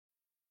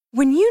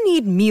When you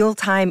need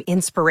mealtime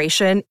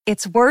inspiration,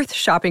 it's worth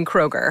shopping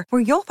Kroger,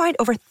 where you'll find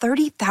over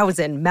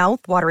 30,000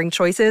 mouth-watering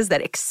choices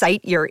that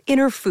excite your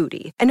inner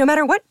foodie. And no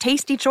matter what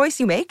tasty choice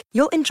you make,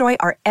 you'll enjoy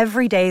our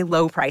everyday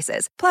low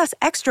prices, plus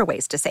extra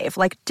ways to save,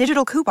 like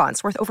digital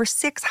coupons worth over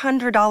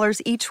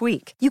 $600 each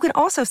week. You can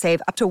also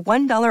save up to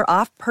 $1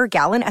 off per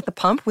gallon at the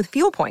pump with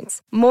fuel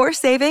points. More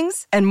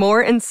savings and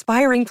more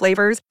inspiring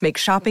flavors make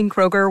shopping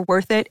Kroger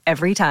worth it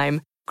every time.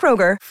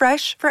 Kroger,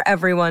 fresh for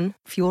everyone.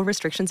 Fuel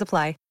restrictions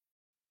apply.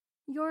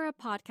 You're a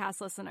podcast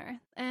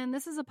listener, and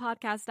this is a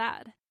podcast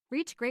ad.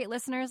 Reach great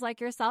listeners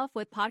like yourself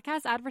with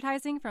podcast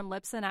advertising from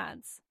Libsyn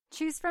Ads.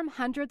 Choose from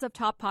hundreds of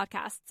top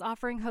podcasts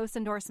offering host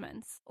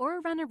endorsements, or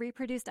run a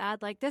reproduced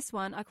ad like this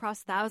one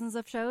across thousands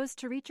of shows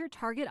to reach your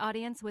target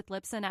audience with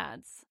Libsyn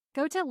Ads.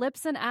 Go to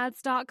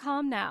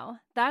libsynads.com now.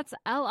 That's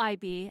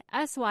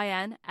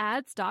LIBSYN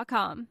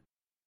ads.com.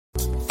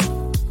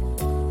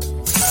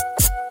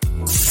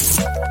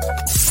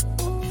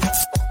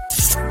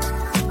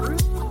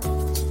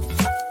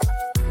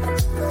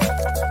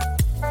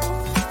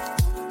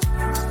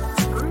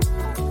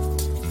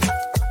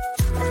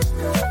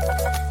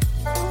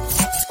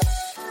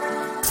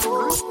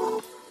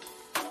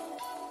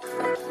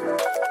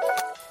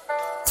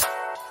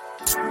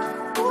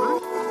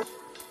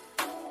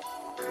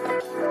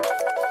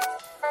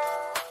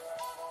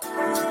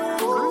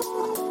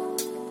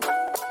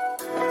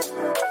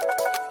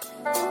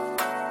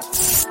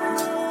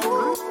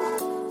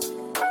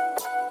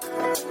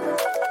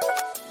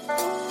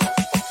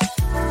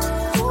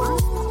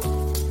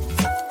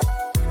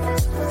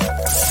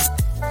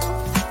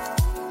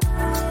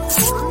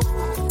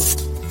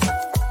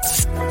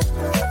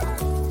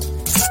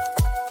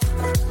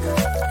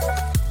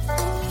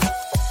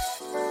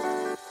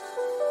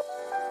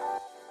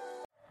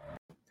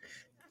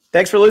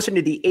 Thanks for listening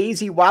to the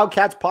AZ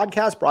Wildcats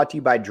podcast brought to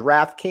you by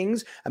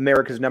DraftKings,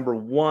 America's #1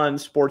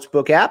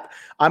 sportsbook app.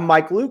 I'm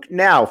Mike Luke.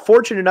 Now,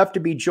 fortunate enough to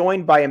be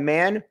joined by a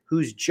man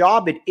whose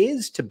job it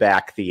is to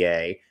back the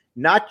A,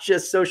 not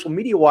just social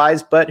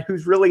media-wise, but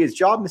who's really his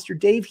job, Mr.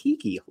 Dave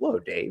Hickey. Hello,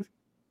 Dave.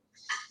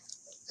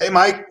 Hey,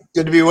 Mike.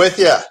 Good to be with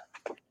you.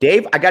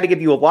 Dave, I got to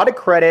give you a lot of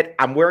credit.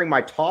 I'm wearing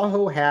my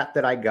Tahoe hat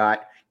that I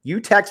got. You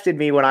texted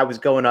me when I was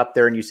going up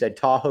there, and you said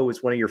Tahoe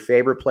is one of your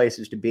favorite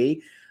places to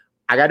be.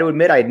 I got to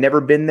admit, I had never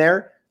been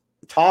there.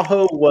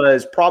 Tahoe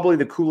was probably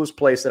the coolest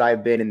place that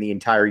I've been in the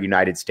entire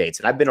United States,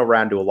 and I've been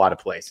around to a lot of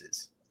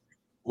places.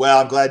 Well,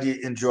 I'm glad you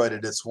enjoyed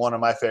it. It's one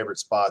of my favorite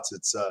spots.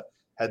 It's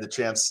had the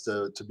chance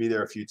to be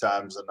there a few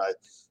times, and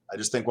I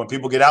just think when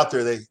people get out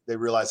there, they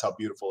realize how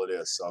beautiful it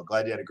is. So I'm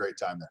glad you had a great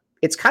time there.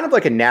 It's kind of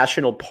like a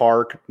national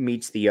park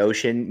meets the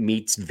ocean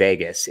meets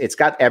Vegas. It's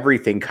got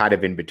everything kind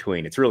of in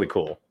between. It's really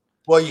cool.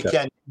 Well, you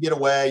can get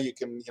away. You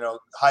can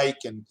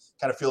hike and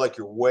kind of feel like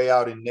you're way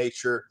out in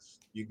nature.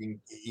 You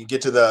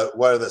get to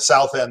the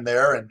south end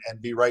there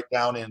and be right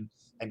down in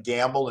and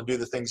gamble and do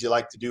the things you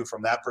like to do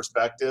from that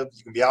perspective.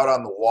 You can be out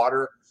on the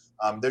water.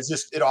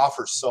 It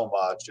offers so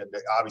much, and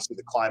obviously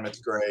the climate's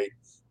great.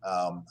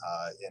 And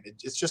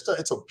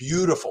it's a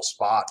beautiful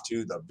spot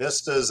too. The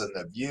vistas and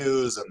the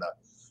views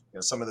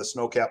and some of the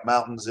snow-capped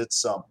mountains.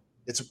 It's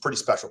a pretty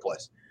special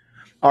place.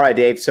 All right,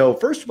 Dave. So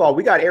first of all,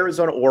 we got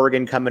Arizona,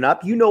 Oregon coming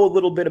up. You know a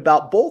little bit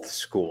about both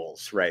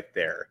schools right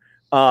there.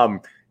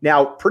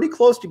 Now, pretty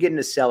close to getting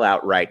a sellout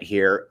right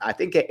here. I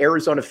think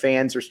Arizona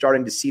fans are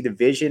starting to see the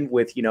vision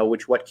with,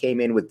 what came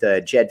in with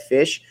Jedd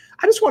Fisch.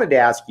 I just wanted to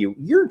ask you,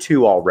 year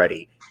 2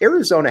 already,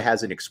 Arizona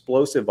has an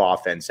explosive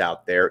offense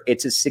out there.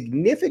 It's a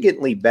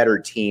significantly better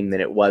team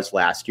than it was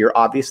last year.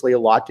 Obviously, a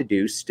lot to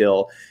do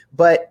still.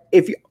 But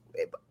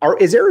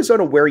is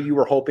Arizona where you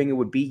were hoping it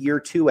would be year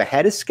 2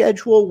 ahead of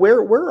schedule?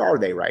 Where are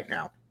they right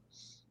now?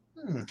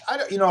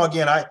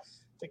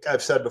 I think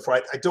I've said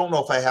before, I don't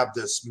know if I have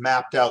this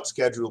mapped out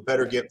schedule.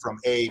 Better get from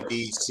A,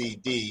 B, C,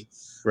 D.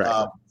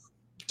 Right.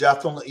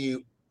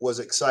 Definitely was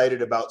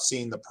excited about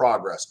seeing the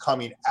progress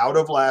coming out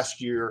of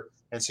last year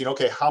and seeing,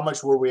 okay, how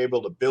much were we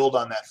able to build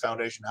on that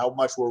foundation? How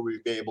much were we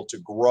able to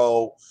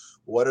grow?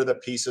 What are the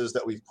pieces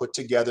that we've put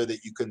together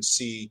that you can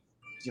see,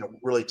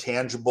 really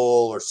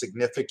tangible or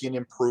significant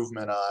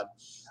improvement on?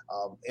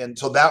 And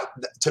so that,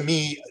 to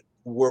me,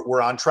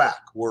 we're on track.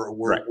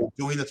 We're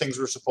doing the things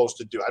we're supposed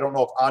to do. I don't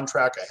know if on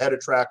track, ahead of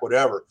track,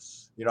 whatever.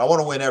 I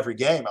want to win every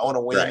game. I want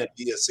to win and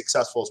be as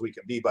successful as we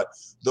can be. But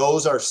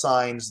those are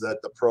signs that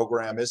the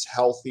program is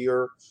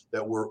healthier,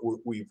 that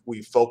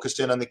we've focused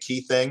in on the key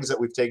things that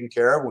we've taken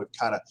care of. We've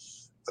kind of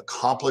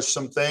accomplished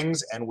some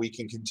things, and we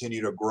can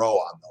continue to grow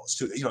on those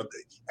too.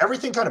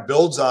 Everything kind of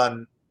builds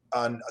on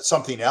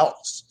something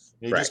else.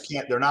 You just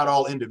can't. They're not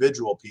all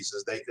individual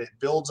pieces. It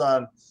builds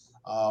on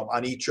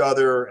each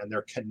other, and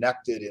they're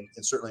connected, and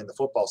certainly in the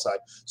football side.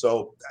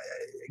 So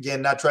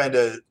again, not trying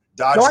to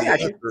dodge the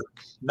answer,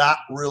 not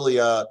really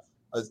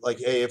like,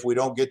 hey, if we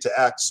don't get to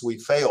X, we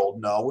failed.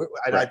 No,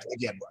 I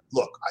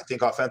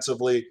think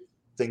offensively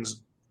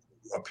things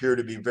appear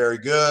to be very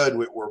good.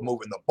 We're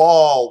moving the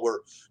ball.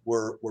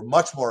 We're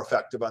much more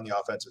effective on the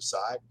offensive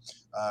side.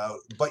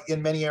 But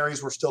in many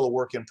areas, we're still a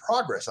work in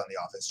progress on the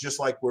offense. Just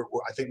like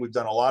I think we've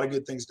done a lot of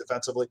good things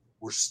defensively.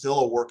 We're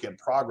still a work in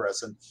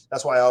progress, and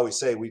that's why I always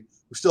say we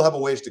still have a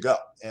ways to go.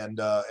 And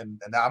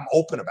I'm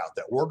open about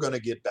that. We're going to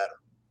get better.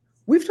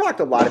 We've talked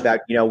a lot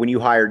about, when you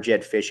hired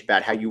Jedd Fisch,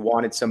 about how you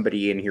wanted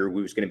somebody in here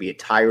who was going to be a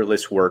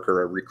tireless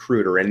worker, a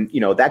recruiter. And,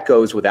 that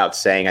goes without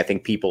saying. I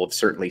think people have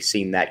certainly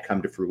seen that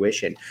come to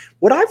fruition.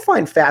 What I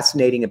find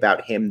fascinating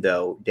about him,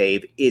 though,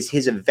 Dave, is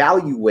his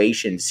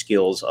evaluation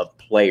skills of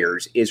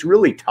players is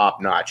really top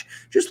notch.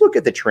 Just look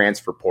at the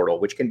transfer portal,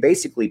 which can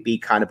basically be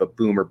kind of a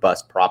boom or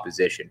bust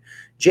proposition.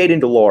 Jayden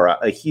de Laura,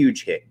 a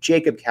huge hit.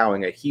 Jacob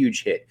Cowing, a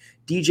huge hit.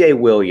 DJ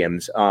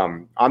Williams,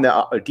 on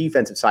the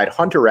defensive side,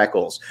 Hunter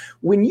Echols.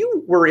 When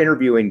you were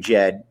interviewing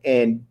Jedd,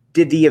 and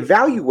did the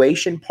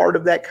evaluation part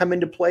of that come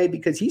into play?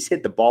 Because he's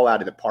hit the ball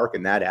out of the park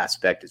in that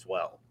aspect as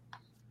well.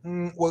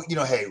 Well,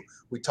 hey,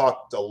 we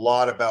talked a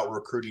lot about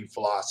recruiting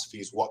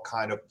philosophies, what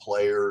kind of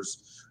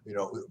players,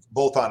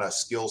 both on a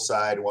skill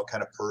side, what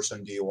kind of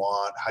person do you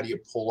want? How do you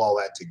pull all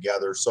that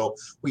together? So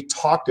we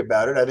talked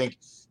about it. I think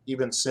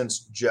even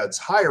since Jedd's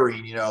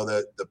hiring,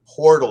 the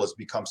portal has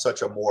become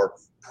such a more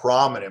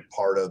prominent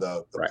part of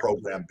the right.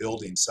 program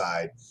building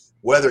side.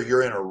 Whether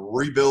you're in a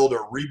rebuild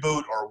or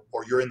reboot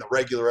or you're in the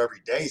regular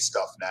everyday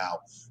stuff now,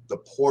 the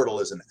portal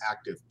is an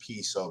active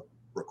piece of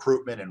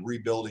recruitment and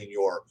rebuilding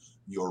your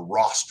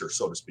roster,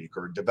 so to speak,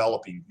 or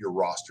developing your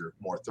roster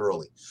more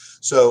thoroughly.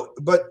 So,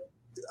 but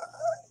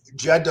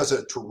Jedd does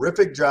a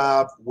terrific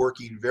job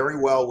working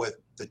very well with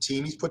the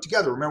team he's put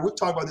together. Remember, we've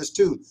talked about this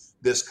too,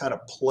 this kind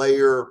of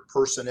player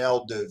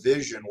personnel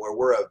division where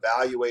we're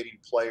evaluating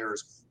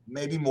players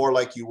maybe more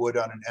like you would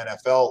on an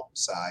NFL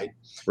side.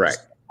 Right.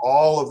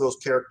 All of those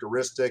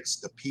characteristics,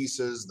 the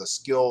pieces, the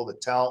skill, the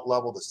talent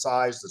level, the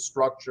size, the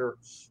structure,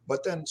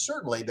 but then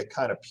certainly the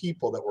kind of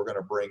people that we're going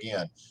to bring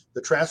in.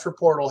 The transfer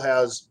portal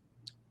has,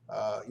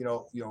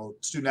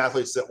 student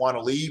athletes that want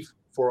to leave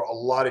for a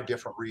lot of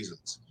different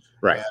reasons.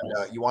 Right.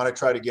 And you want to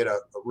try to get a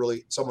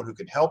really someone who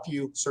can help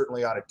you,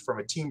 certainly from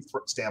a team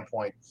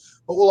standpoint,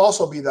 but will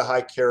also be the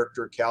high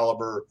character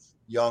caliber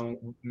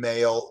young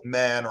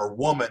man or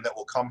woman that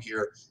will come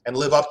here and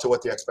live up to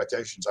what the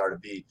expectations are to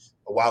be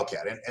a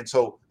Wildcat. And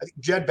so I think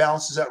Jedd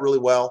balances that really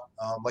well.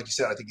 Like you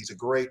said, I think he's a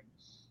great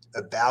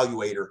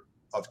evaluator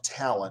of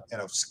talent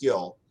and of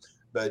skill,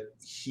 but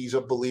he's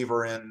a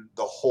believer in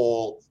the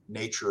whole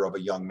nature of a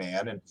young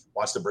man and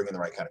wants to bring in the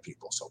right kind of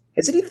people. So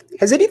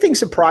has anything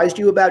surprised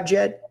you about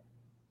Jedd?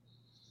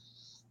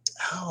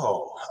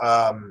 No,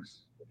 I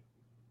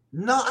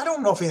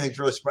don't know if anything's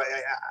really surprised.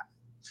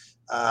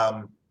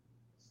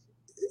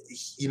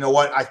 You know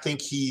what? I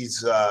think he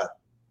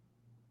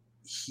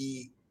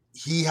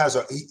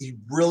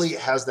really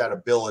has that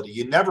ability.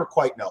 You never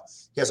quite know.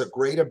 He has a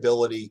great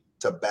ability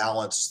to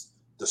balance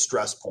the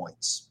stress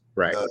points,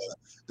 right?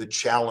 The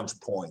challenge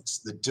points,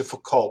 the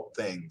difficult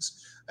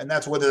things, and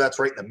that's whether that's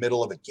right in the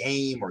middle of a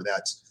game or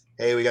that's,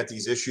 hey, we got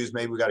these issues,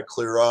 maybe we got to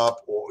clear up,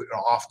 or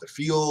off the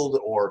field,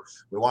 or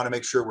we want to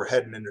make sure we're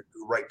heading in the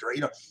right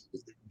direction.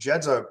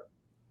 Jedd's a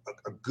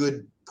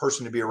good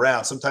person to be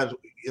around. Sometimes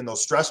in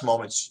those stress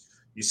moments,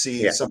 you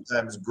see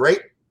sometimes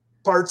great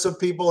parts of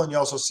people, and you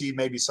also see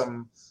maybe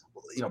some,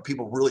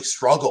 people really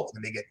struggle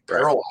and they get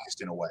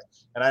paralyzed in a way.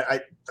 And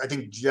I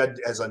think Jedd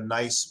has a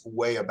nice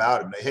way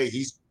about him. Hey,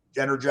 he's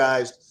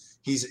energized,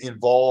 he's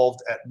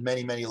involved at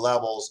many, many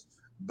levels,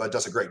 but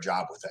does a great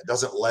job with that.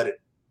 Doesn't let it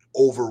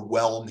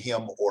overwhelm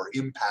him or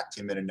impact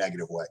him in a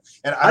negative way.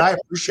 And I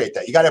appreciate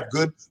that. You got to have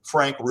good,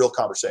 frank, real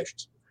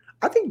conversations.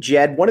 I think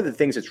Jedd, one of the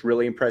things that's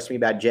really impressed me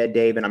about Jedd,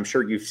 Dave, and I'm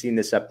sure you've seen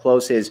this up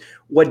close, is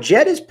what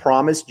Jedd has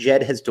promised,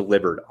 Jedd has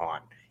delivered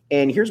on.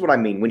 And here's what I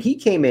mean. When he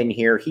came in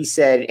here, he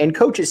said, and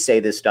coaches say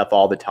this stuff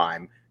all the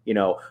time,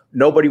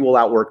 nobody will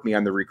outwork me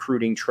on the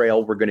recruiting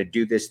trail. We're going to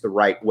do this the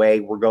right way.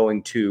 We're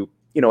going to,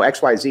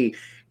 XYZ.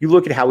 You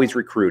look at how he's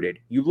recruited.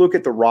 You look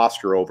at the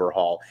roster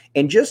overhaul.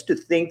 And just to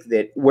think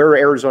that where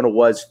Arizona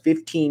was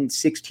 15,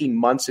 16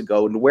 months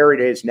ago and where it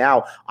is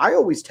now, I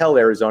always tell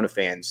Arizona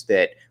fans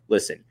that,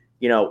 listen,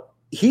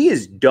 he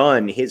has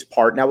done his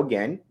part. Now,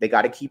 again, they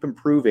got to keep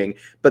improving,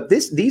 but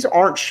these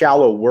aren't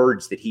shallow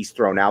words that he's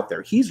thrown out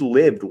there. He's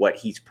lived what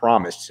he's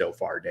promised so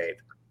far, Dave.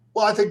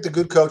 Well, I think the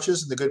good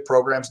coaches and the good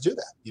programs do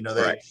that.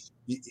 Right.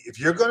 If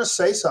you're going to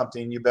say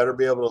something, you better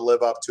be able to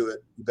live up to it.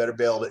 You better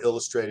be able to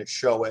illustrate it,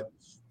 show it,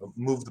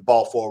 move the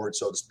ball forward,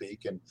 so to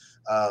speak. And,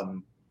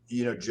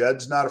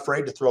 Jedd's not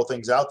afraid to throw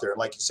things out there. And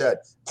like you said,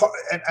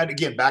 and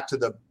again, back to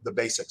the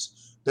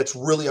basics, that's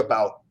really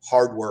about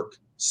hard work,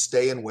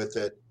 staying with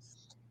it,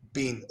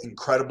 being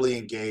incredibly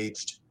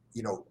engaged,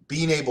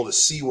 being able to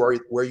see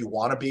where you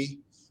want to be.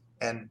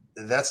 And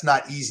that's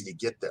not easy to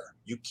get there.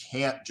 You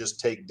can't just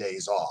take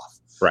days off.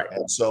 Right.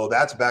 And so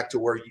that's back to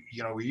where,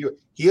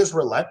 he is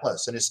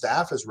relentless and his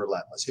staff is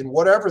relentless in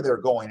whatever they're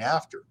going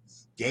after.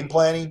 Game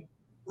planning,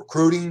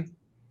 recruiting,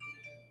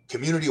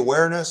 community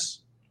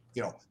awareness,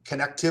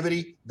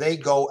 connectivity, they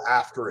go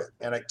after it.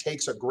 And it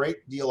takes a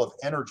great deal of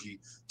energy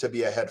to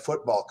be a head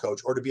football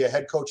coach or to be a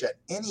head coach at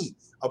any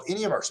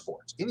of our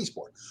sports, any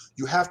sport.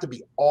 You have to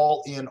be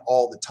all in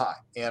all the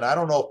time. And I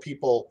don't know if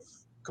people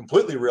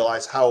completely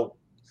realize how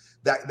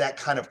that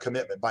kind of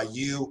commitment by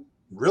you,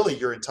 really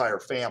your entire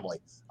family,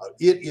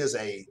 it is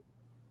a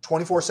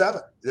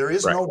 24/7. There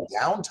is no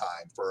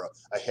downtime for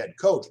a head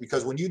coach,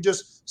 because when you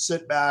just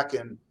sit back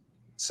and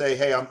say,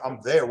 hey, I'm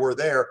there, we're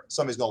there,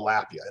 somebody's going to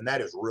lap you. And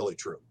that is really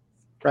true.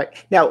 Right.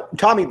 Now,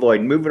 Tommy Lloyd,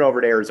 moving over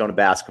to Arizona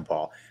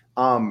basketball.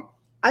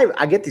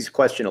 I get this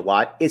question a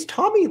lot. Is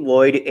Tommy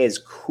Lloyd as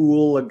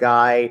cool a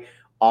guy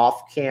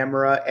off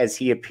camera as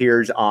he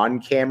appears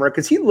on camera?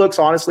 Because he looks,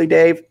 honestly,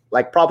 Dave,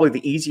 like probably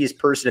the easiest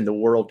person in the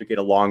world to get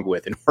along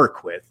with and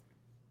work with.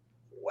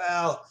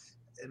 Well,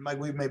 and Mike,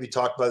 we've maybe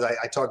talked about it.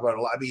 I talk about it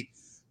a lot. I mean,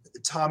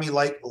 Tommy,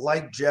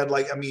 like Jed,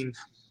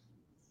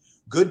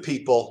 good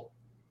people,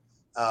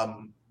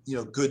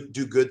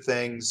 do good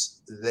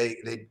things.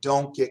 They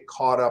don't get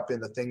caught up in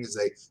the things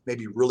they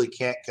maybe really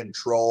can't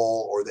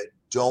control, or that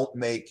don't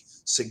make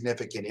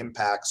significant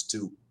impacts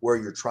to where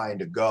you're trying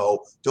to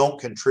go, don't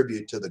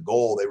contribute to the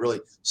goal. They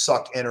really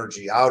suck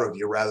energy out of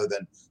you rather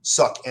than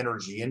suck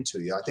energy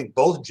into you. I think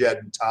both Jed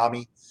and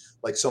Tommy,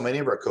 like so many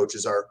of our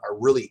coaches, are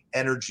really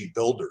energy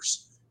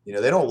builders.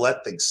 They don't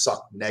let things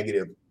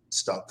negative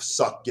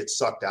stuff get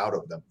sucked out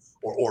of them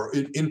or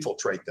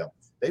infiltrate them.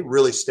 They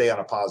really stay on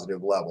a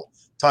positive level.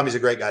 Tommy's a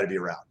great guy to be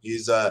around.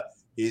 He's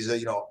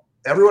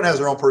everyone has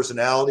their own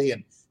personality,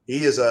 and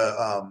he is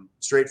a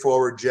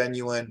straightforward,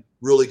 genuine,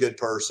 really good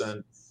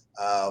person.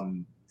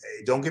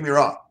 Don't get me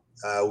wrong.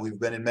 We've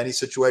been in many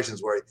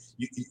situations where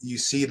you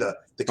see the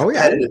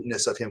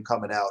competitiveness of him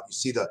coming out. You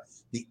see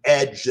the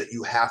edge that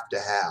you have to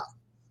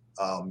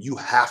have. You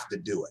have to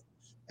do it.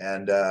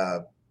 And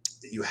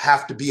you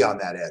have to be on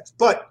that edge.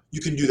 But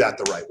you can do that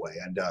the right way.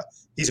 And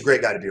he's a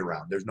great guy to be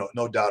around. There's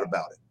no doubt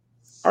about it.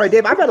 All right,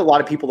 Dave, I've had a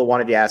lot of people that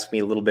wanted to ask me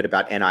a little bit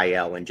about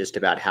NIL and just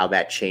about how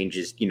that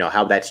changes,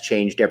 how that's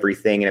changed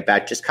everything, and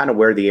about just kind of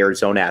where the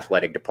Arizona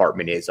athletic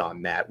department is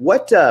on that.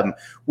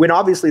 When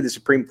obviously the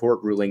Supreme Court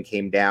ruling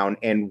came down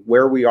and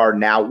where we are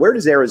now, where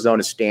does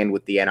Arizona stand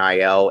with the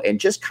NIL? And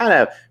just kind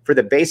of for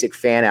the basic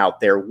fan out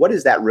there, what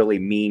does that really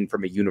mean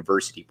from a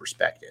university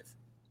perspective?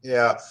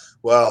 Yeah,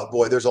 well,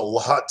 boy, there's a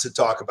lot to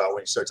talk about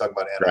when you start talking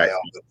about NIL. Right.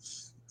 But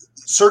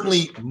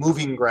certainly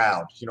moving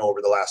ground,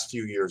 over the last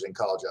few years in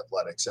college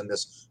athletics, and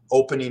this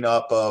opening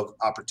up of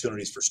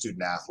opportunities for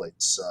student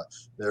athletes.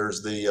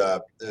 There's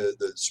the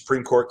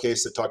Supreme Court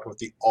case that talked about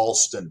the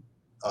Alston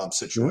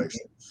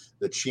situation,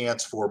 the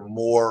chance for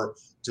more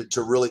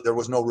to really, there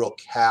was no real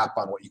cap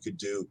on what you could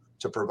do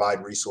to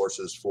provide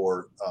resources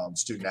for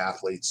student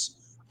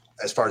athletes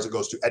as far as it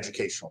goes to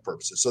educational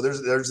purposes. So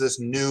there's this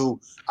new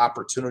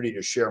opportunity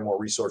to share more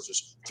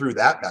resources through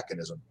that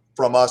mechanism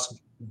from us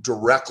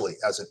directly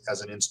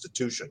as an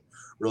institution.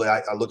 Really,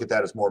 I look at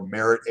that as more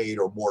merit aid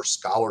or more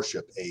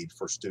scholarship aid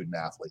for student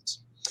athletes.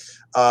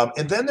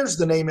 And then there's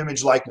the name,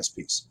 image, likeness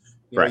piece.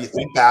 You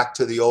think back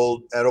to the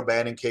old Ed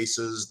O'Bannon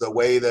cases, the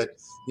way that,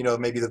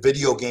 maybe the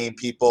video game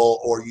people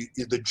or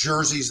the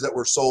jerseys that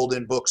were sold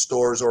in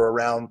bookstores or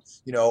around,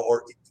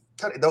 or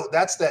kind of,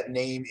 that's that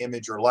name,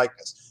 image, or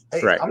likeness.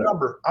 Hey,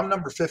 I'm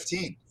number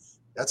 15.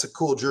 That's a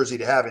cool jersey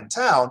to have in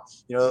town,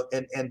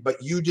 but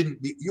you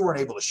weren't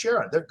able to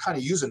share it. They're kind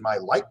of using my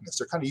likeness.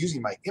 They're kind of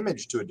using my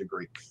image to a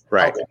degree.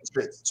 Right.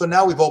 So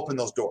now we've opened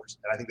those doors,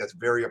 and I think that's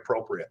very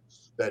appropriate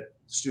that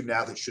student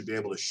athletes should be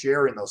able to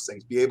share in those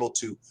things, be able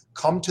to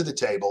come to the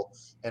table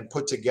and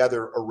put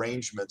together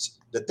arrangements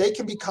that they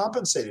can be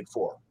compensated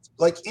for,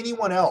 like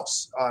anyone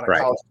else on a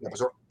college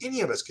campus, or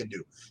any of us can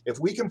do. If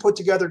we can put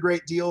together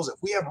great deals, if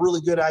we have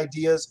really good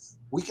ideas,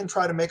 we can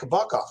try to make a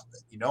buck off of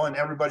it, and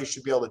everybody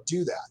should be able to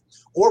do that.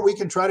 Or we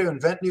can try to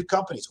invent new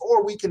companies,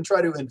 or we can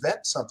try to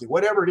invent something,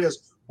 whatever it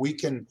is, we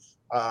can,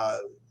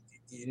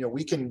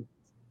 we can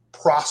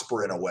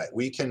prosper in a way.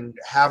 We can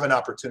have an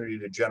opportunity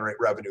to generate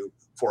revenue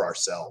for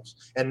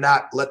ourselves and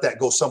not let that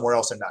go somewhere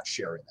else and not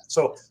sharing that.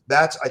 So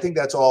I think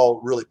that's all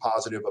really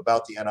positive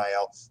about the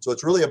NIL. So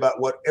it's really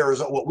about what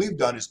we've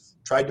done is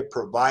tried to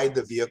provide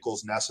the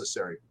vehicles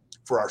necessary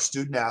for our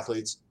student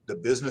athletes, the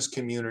business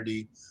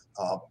community,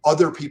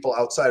 other people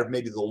outside of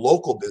maybe the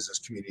local business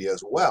community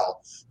as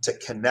well, to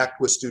connect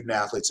with student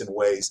athletes in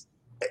ways.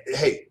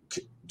 Hey,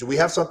 do we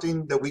have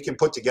something that we can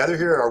put together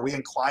here? Are we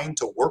inclined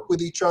to work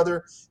with each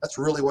other? That's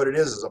really what it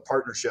is a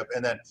partnership.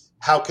 And then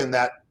how can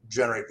that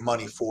generate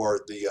money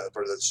for the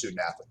student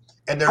athlete?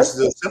 And there's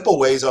the simple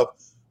ways of,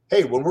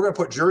 hey, when we're going to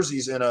put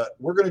jerseys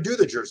we're going to do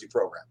the jersey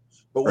program,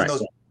 but when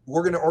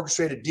we're going to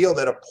orchestrate a deal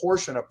that a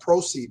portion, a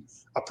proceed,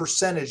 a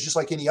percentage, just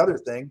like any other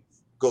thing,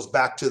 goes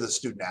back to the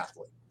student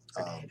athlete.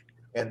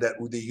 And that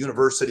the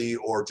university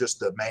or just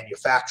the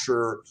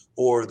manufacturer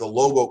or the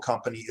logo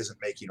company isn't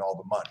making all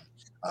the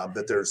money.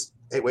 That there's,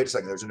 hey, wait a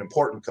second, there's an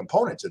important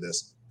component to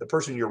this. The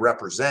person you're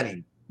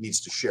representing needs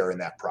to share in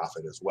that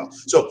profit as well.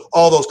 So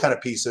all those kind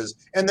of pieces.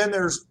 And then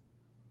there's,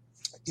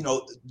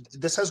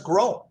 this has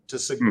grown to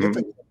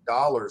significant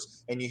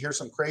dollars, and you hear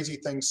some crazy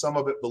things, some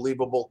of it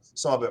believable,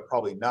 some of it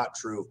probably not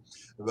true,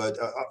 but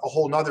a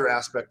whole nother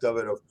aspect of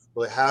it of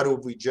really how do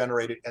we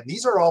generate it. And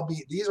these are all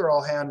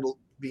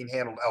being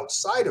handled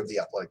outside of the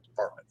athletic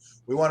department.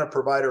 We want to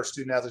provide our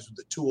student athletes with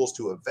the tools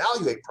to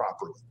evaluate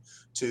properly,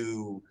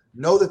 to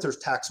know that there's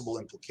taxable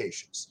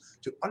implications,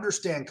 to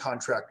understand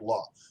contract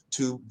law,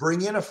 to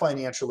bring in a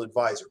financial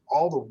advisor,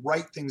 all the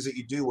right things that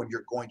you do when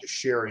you're going to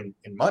share in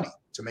money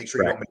to make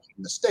sure you don't make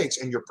mistakes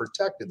and you're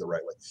protected the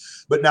right way.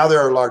 But now there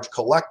are large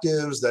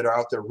collectives that are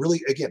out there really,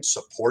 again,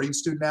 supporting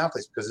student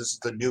athletes, because this is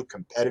the new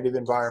competitive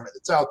environment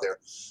that's out there,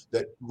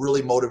 that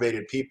really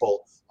motivated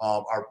people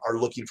are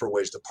looking for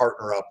ways to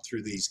partner up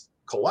through these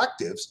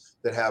collectives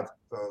that have,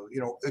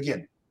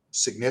 again,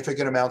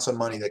 significant amounts of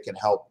money that can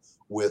help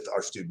with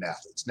our student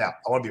athletes. Now,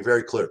 I want to be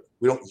very clear.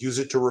 We don't use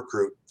it to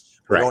recruit.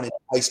 We don't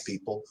entice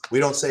people. We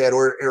don't say at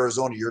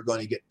Arizona, you're going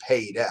to get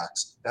paid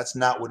X. That's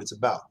not what it's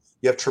about.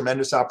 You have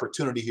tremendous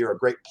opportunity here, a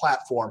great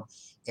platform,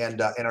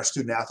 and our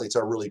student athletes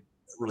are really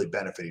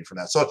benefiting from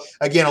that. So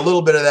again, a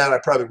little bit of that, I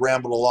probably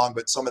rambled along,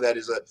 but some of that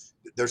is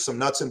there's some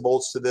nuts and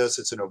bolts to this.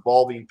 It's an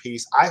evolving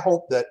piece. I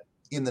hope that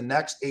in the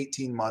next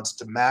 18 months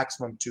to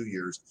maximum 2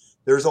 years,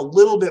 there's a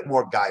little bit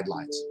more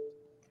guidelines,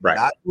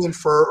 not to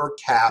infer or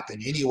cap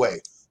in any way,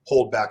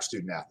 hold back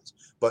student athletes,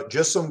 but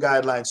just some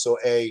guidelines. So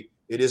it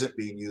isn't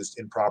being used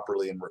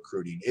improperly in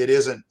recruiting. It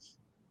isn't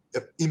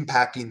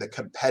impacting the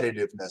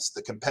competitiveness,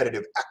 the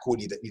competitive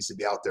equity that needs to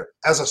be out there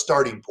as a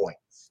starting point.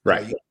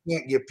 You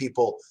can't give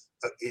people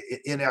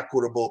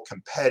inequitable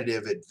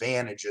competitive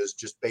advantages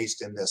just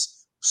based in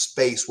this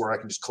space where I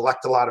can just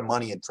collect a lot of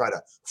money and try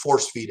to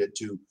force feed it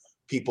to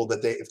people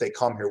that if they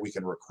come here, we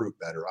can recruit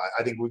better.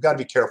 I think we've got to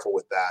be careful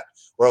with that,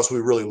 or else we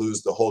really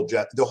lose the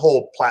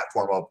whole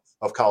platform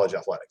of college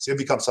athletics. It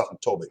becomes something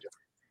totally different.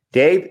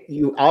 Dave,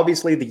 you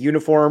obviously the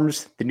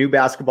new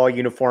basketball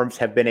uniforms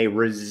have been a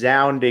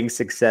resounding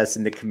success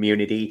in the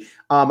community.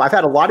 I've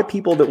had a lot of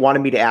people that wanted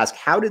me to ask,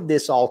 how did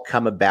this all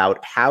come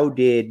about? How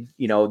did,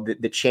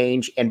 the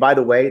change? And by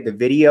the way, the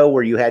video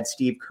where you had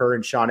Steve Kerr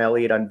and Sean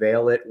Elliott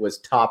unveil it was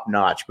top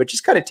notch, but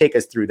just kind of take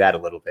us through that a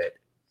little bit.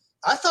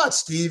 I thought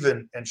Steve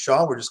and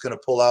Sean were just going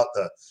to pull out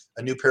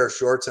a new pair of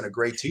shorts and a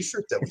gray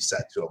T-shirt that we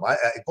sent to them.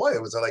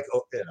 It was like,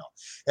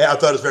 and I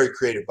thought it was very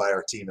creative by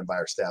our team and by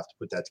our staff to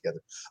put that together.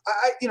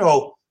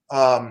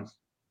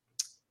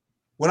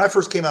 When I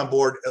first came on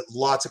board,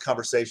 lots of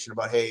conversation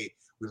about, hey,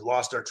 we've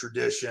lost our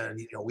tradition.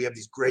 We have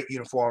these great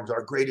uniforms.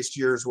 Our greatest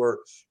years were,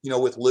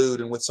 with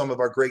Lude and with some of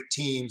our great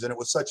teams, and it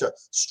was such a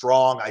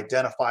strong,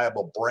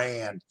 identifiable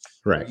brand.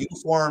 Right.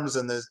 Uniforms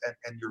and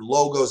your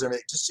logos and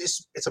everything.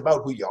 It's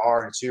about who you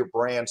are, and it's your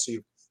brand. So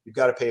you've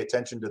got to pay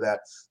attention to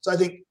that. So I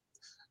think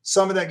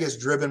some of that gets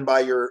driven by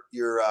your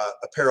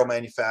apparel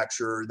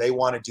manufacturer. They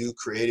want to do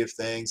creative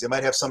things. They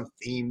might have some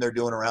theme they're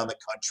doing around the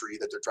country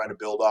that they're trying to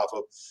build off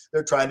of.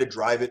 They're trying to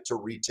drive it to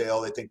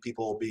retail. They think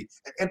people will be,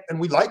 and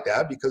we like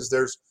that because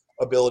there's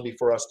ability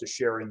for us to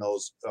share in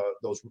those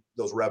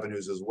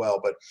revenues as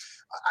well. But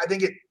I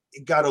think it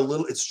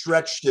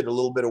stretched it a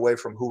little bit away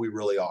from who we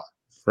really are.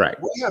 Right.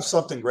 We have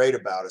something great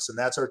about us, and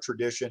that's our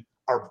tradition,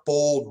 our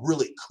bold,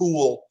 really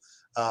cool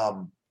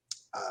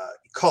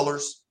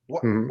colors. Why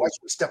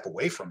should we step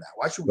away from that?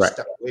 Why should we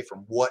step away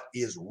from what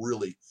is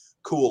really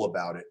cool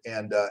about it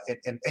and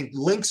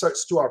links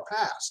us to our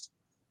past,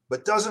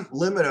 but doesn't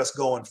limit us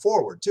going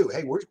forward too?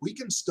 Hey, we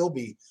can still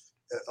be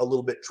a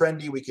little bit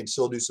trendy. We can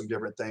still do some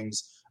different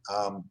things.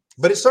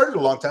 But it started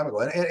a long time ago.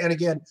 And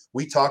again,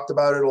 we talked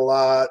about it a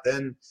lot.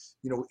 Then,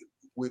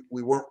 we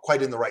weren't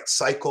quite in the right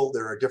cycle.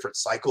 There are different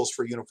cycles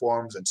for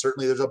uniforms, and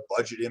certainly there's a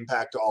budget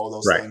impact to all of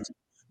those things.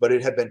 But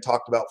it had been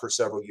talked about for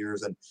several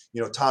years. And,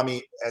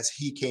 Tommy, as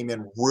he came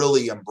in,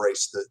 really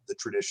embraced the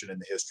tradition and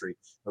the history. It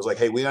was like,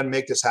 hey, we got to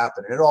make this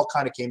happen. And it all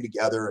kind of came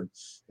together. And,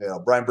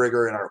 Brian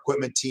Brigger and our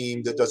equipment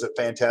team that does a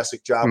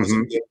fantastic job was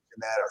engaged in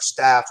that. Our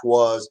staff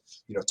was,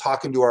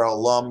 talking to our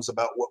alums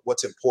about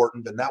what's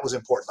important. And that was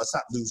important. Let's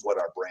not lose what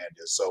our brand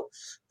is. So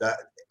that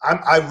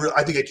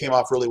I think it came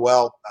off really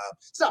well.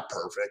 It's not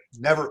perfect.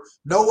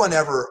 No one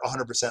ever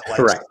 100%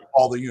 likes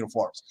all the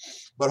uniforms.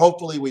 But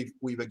hopefully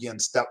we've again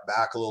stepped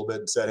back a little bit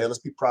and said, hey, let's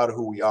be proud of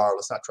who we are.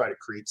 Let's not try to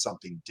create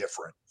something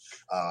different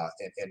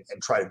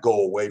and try to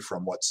go away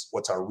from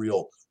what's our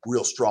real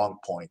strong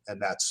point.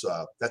 And that's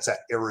that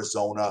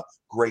Arizona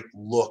great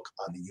look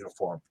on the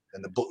uniform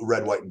and the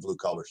red, white, and blue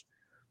colors.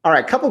 All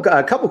right,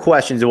 a couple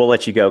questions, and we'll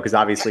let you go because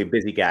obviously a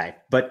busy guy.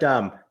 But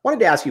wanted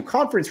to ask you,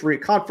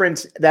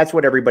 conference. That's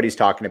what everybody's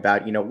talking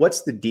about.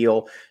 What's the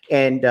deal?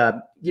 And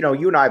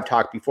you and I have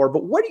talked before,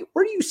 but where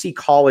do you see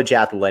college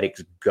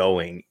athletics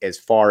going as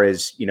far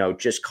as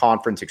just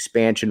conference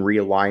expansion,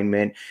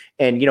 realignment,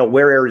 and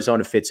where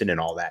Arizona fits in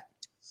and all that?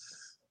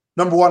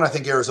 Number one, I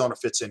think Arizona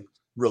fits in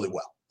really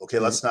well. Okay,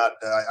 let's not.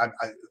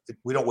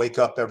 We don't wake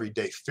up every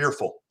day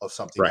fearful of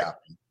something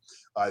happening.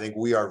 I think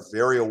we are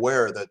very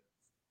aware that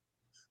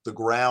the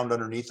ground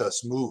underneath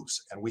us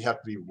moves, and we have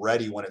to be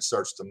ready when it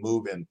starts to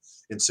move in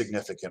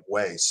significant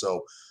ways.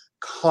 So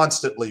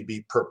constantly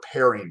be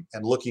preparing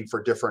and looking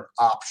for different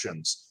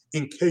options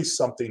in case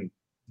something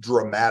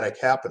dramatic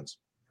happens.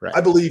 Right.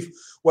 I believe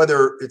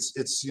whether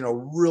it's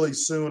really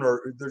soon,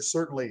 or there's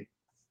certainly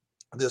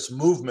this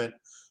movement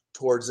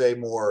towards a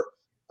more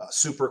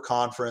super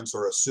conference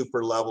or a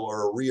super level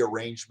or a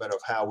rearrangement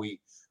of how we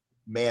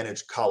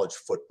manage college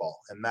football.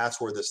 And that's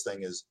where this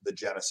thing is, the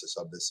genesis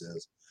of this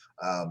is.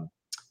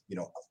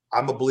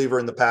 I'm a believer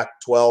in the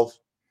Pac-12.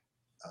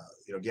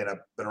 Again, I've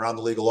been around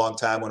the league a long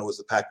time when it was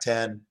the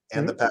Pac-10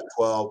 and the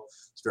Pac-12.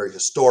 It's very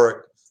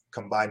historic,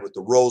 combined with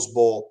the Rose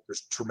Bowl.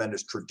 There's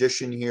tremendous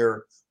tradition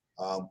here.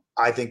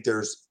 I think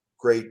there's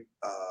great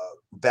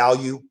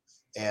value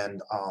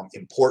and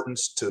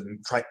importance to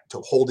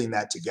holding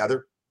that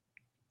together.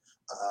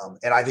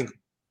 And I think,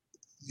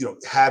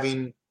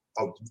 having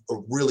a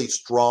really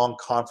strong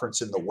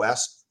conference in the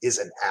West is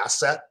an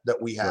asset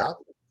that we have.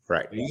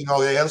 Right.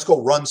 Let's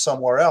go run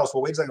somewhere else.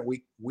 Well, wait a second.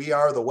 We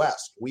are the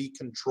West. We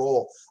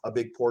control a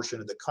big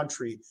portion of the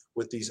country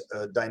with these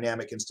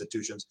dynamic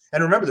institutions.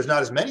 And remember, there's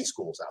not as many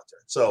schools out there.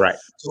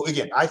 So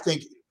again, I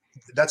think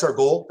that's our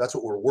goal. That's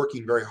what we're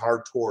working very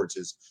hard towards,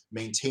 is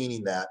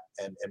maintaining that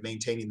and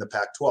maintaining the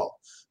Pac-12.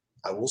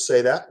 I will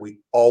say that we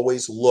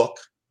always look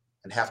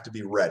and have to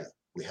be ready.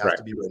 We have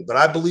to be ready. But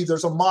I believe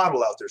there's a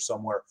model out there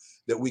somewhere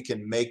that we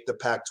can make the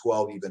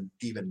Pac-12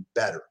 even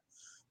better.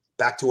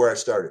 Back to where I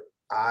started.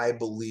 I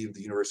believe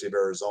the University of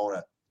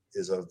Arizona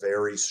is a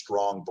very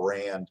strong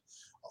brand.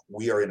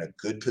 We are in a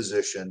good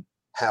position.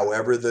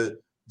 However the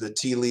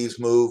tea leaves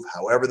move,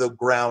 however the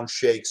ground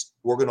shakes,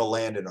 we're going to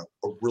land in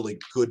a really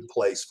good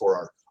place for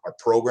our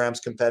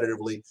programs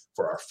competitively,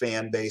 for our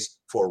fan base,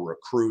 for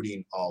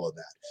recruiting, all of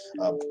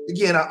that.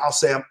 Again, I'll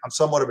say I'm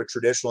somewhat of a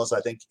traditionalist.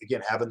 I think,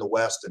 again, having the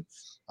West, and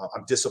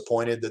I'm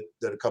disappointed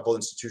that a couple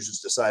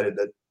institutions decided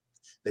that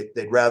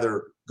they'd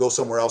rather go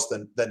somewhere else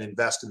than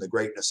invest in the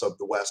greatness of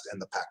the West and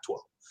the Pac-12.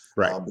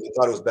 Right. We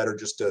thought it was better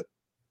just to,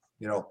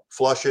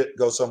 flush it,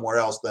 go somewhere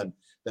else than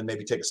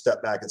maybe take a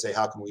step back and say,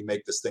 how can we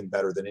make this thing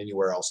better than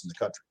anywhere else in the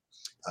country?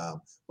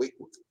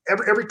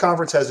 Every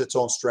conference has its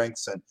own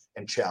strengths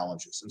and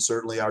challenges, and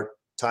certainly our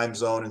time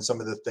zone and some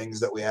of the things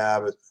that we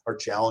have are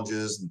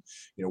challenges.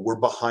 And we're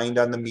behind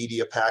on the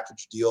media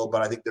package deal,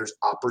 but I think there's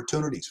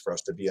opportunities for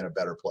us to be in a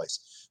better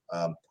place.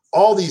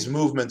 All these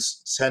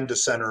movements tend to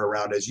center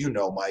around, as you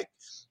know, Mike,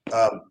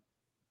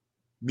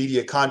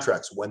 media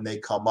contracts when they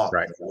come up.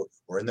 Right.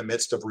 We're in the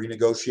midst of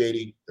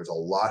renegotiating. There's a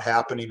lot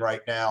happening right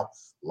now,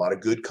 a lot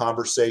of good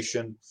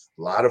conversation,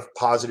 a lot of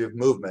positive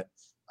movement.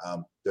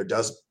 There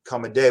does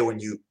come a day when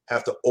you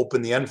have to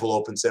open the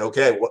envelope and say,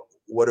 okay,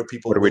 what are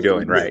people? What are we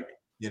doing? Right.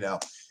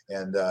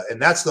 And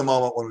that's the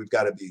moment when we've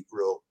got to be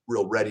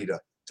real ready to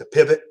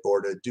pivot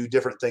or to do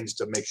different things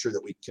to make sure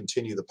that we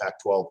continue the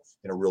Pac-12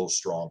 in a real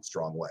strong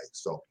way.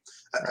 So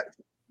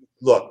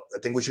look, I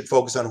think we should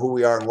focus on who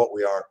we are and what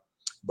we are,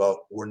 but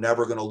we're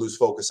never going to lose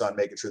focus on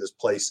making sure this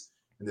place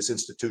and this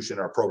institution,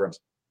 our programs,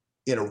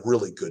 in a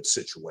really good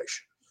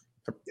situation.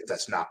 If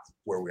that's not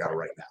where we are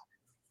right now.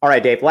 All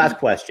right, Dave, last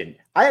question.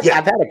 I've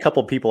had a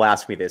couple people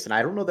ask me this, and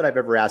I don't know that I've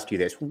ever asked you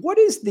this. What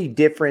is the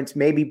difference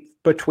maybe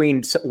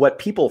between what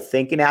people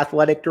think an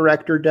athletic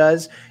director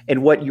does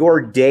and what your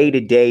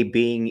day-to-day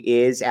being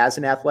is as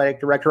an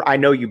athletic director? I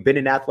know you've been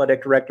an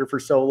athletic director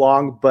for so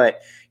long,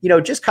 but,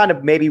 just kind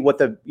of maybe what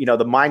the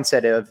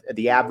mindset of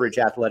the average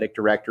athletic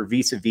director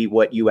vis-a-vis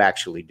what you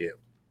actually do.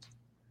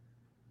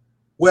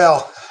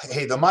 Well,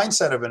 hey, the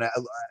mindset of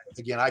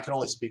again, I can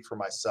only speak for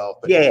myself,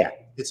 but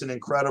it's an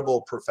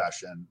incredible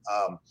profession.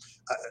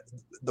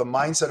 The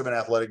mindset of an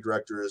athletic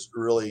director is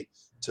really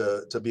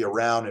to be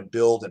around and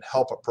build and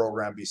help a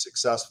program be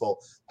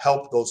successful,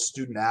 help those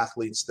student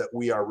athletes that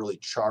we are really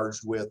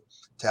charged with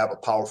to have a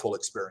powerful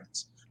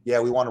experience. Yeah,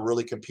 we want to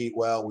really compete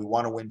well. We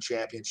want to win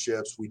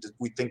championships.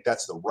 We think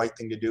that's the right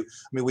thing to do.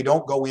 I mean, we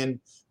don't go in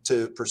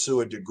to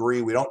pursue a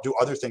degree. We don't do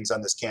other things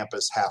on this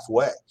campus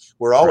halfway.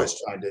 We're always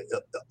trying to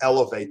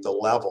elevate the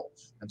level.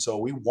 And so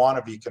we want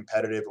to be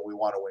competitive and we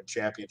want to win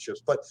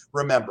championships. But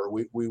remember,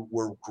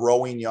 we're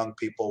growing young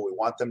people. We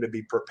want them to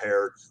be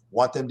prepared,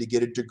 want them to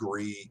get a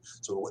degree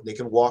so they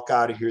can walk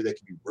out of here. They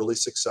can be really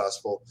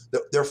successful.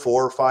 They're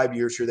 4 or 5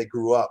 years here. They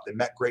grew up. They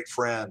met great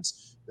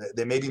friends.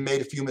 They maybe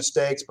made a few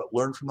mistakes, but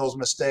learned from those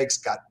mistakes,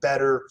 got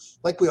better,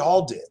 like we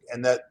all did.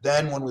 And that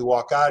then when we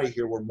walk out of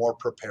here, we're more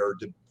prepared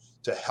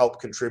to help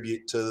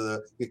contribute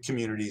to the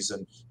communities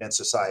and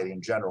society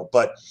in general.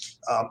 But,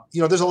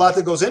 there's a lot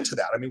that goes into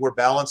that. I mean, we're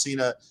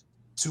balancing a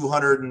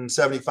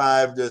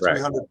 275 to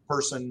 300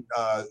 person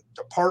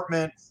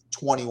department,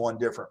 21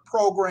 different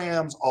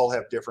programs, all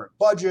have different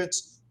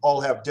budgets, all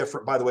have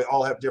different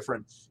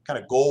kind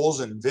of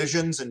goals and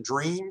visions and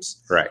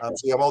dreams. Right. So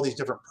you have all these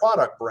different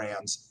product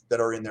brands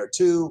that are in there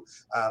too.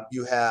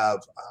 You have,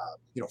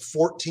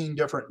 14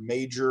 different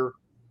major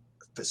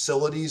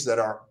facilities that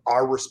are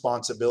our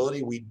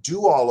responsibility. We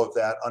do all of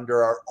that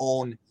under our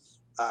own,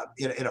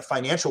 in a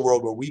financial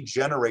world where we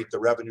generate the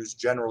revenues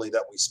generally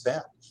that we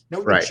spend.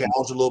 We've been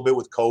challenged a little bit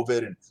with COVID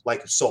and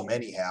like so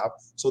many have.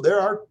 So there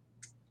are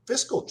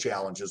fiscal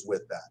challenges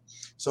with that.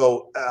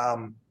 So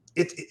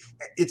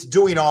it's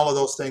doing all of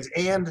those things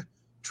and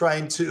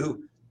trying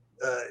to,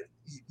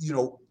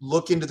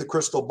 look into the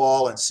crystal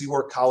ball and see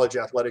where college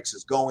athletics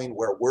is going,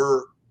 where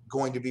we're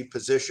going to be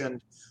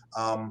positioned.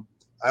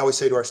 I always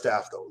say to our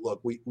staff, though, look,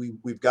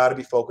 we've got to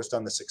be focused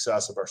on the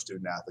success of our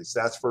student athletes.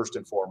 That's first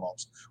and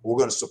foremost. We're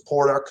going to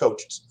support our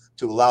coaches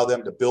to allow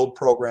them to build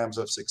programs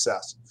of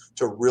success,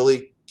 to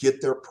really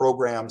get their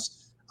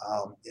programs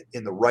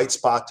in the right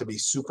spot to be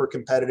super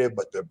competitive,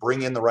 but to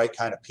bring in the right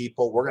kind of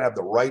people. We're going to have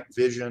the right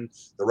vision,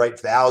 the right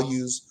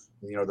values,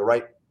 the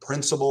right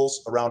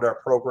principles around our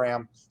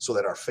program so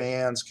that our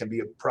fans can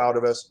be proud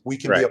of us. We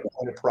can be a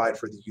point of pride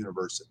for the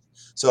university.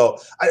 So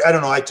I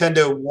don't know. I tend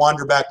to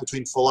wander back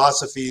between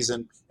philosophies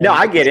and no,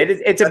 I get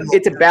it.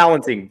 It's a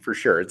balancing for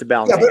sure. It's a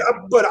balancing.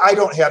 Yeah, but I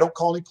don't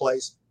call any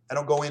plays. I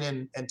don't go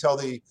in and tell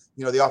the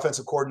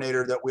offensive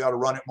coordinator that we ought to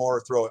run it more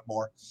or throw it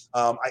more.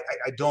 I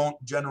don't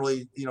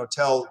generally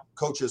tell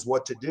coaches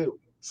what to do.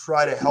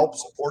 Try to help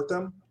support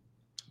them.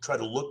 Try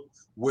to look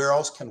where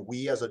else can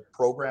we as a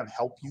program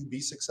help you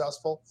be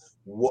successful.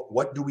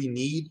 What do we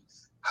need?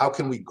 How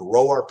can we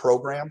grow our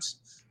programs?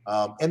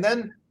 And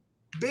then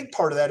big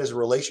part of that is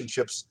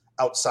relationships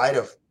outside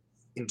of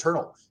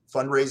internal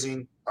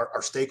fundraising,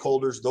 our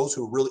stakeholders, those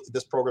who really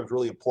this program is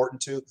really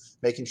important to,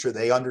 making sure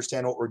they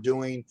understand what we're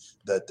doing,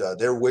 that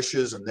their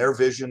wishes and their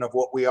vision of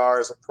what we are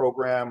as a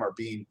program are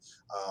being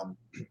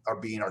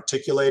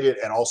articulated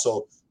and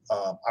also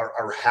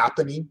are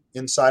happening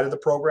inside of the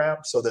program,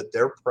 so that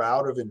they're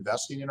proud of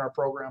investing in our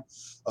program.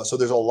 So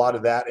there's a lot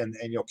of that, and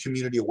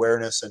community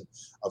awareness and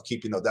of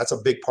keeping those. That's a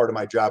big part of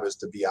my job, is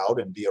to be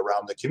out and be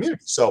around the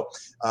community. So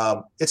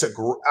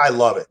I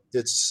love it.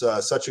 It's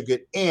such a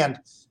good, and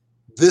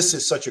this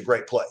is such a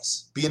great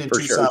place. Being in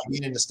Tucson,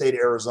 being in the state of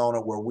Arizona,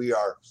 where we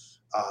are,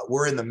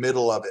 we're in the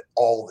middle of it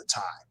all the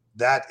time.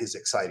 That is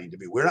exciting to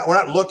be. We're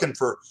not looking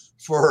for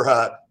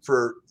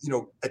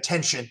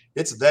attention.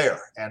 It's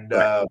there, and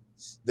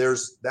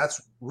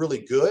that's really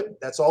good.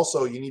 That's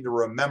also, you need to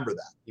remember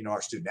that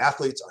our student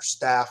athletes, our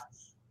staff,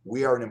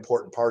 we are an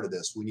important part of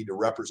this. We need to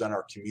represent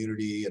our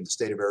community and the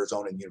state of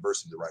Arizona and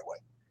university the right way.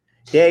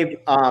 Dave,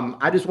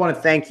 I just want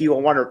to thank you. I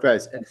want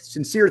to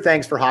sincere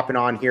thanks for hopping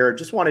on here.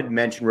 Just wanted to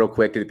mention real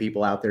quick to the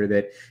people out there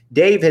that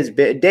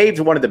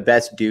Dave's one of the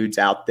best dudes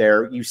out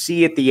there. You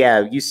see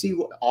you see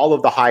all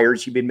of the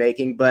hires you've been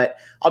making, but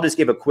I'll just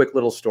give a quick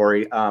little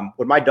story.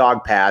 When my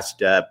dog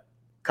passed a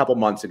couple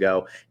months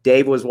ago,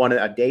 Dave,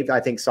 I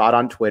think, saw it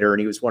on Twitter,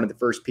 and he was one of the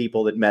first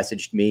people that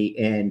messaged me.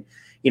 And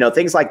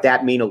things like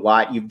that mean a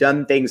lot. You've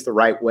done things the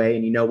right way,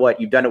 and you know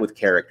what? You've done it with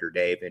character,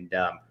 Dave, and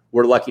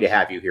we're lucky to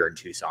have you here in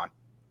Tucson.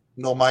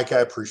 No, Mike,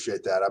 I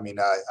appreciate that. I mean,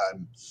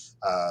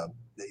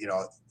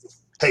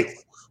 hey,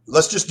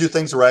 let's just do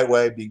things the right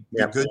way. Be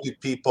good to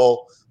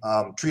people.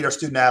 Treat our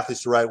student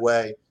athletes the right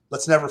way.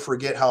 Let's never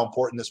forget how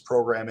important this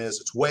program is.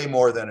 It's way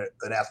more than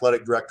an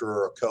athletic director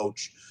or a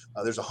coach.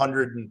 There's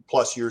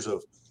 100+ years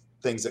of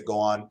things that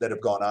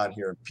have gone on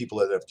here, and people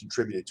that have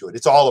contributed to it.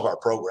 It's all of our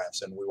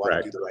programs, and we want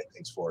to do the right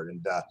things for it.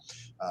 And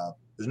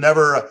there's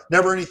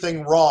never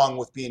anything wrong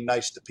with being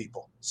nice to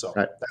people. So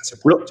that's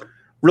important.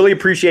 Really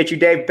appreciate you,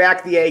 Dave.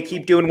 Back the A.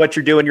 Keep doing what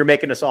you're doing. You're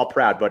making us all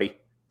proud, buddy.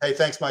 Hey,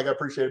 thanks, Mike. I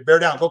appreciate it. Bear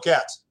down. Go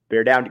Cats.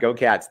 Bear down. Go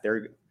Cats. There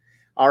you go.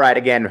 All right.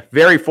 Again,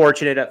 very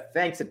fortunate.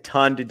 Thanks a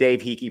ton to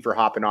Dave Hickey for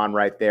hopping on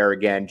right there.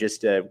 Again,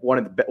 just one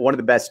of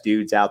the best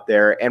dudes out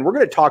there. And we're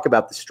going to talk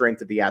about the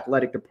strength of the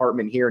athletic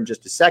department here in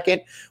just a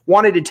second.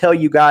 Wanted to tell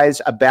you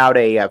guys about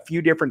a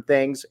few different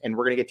things, and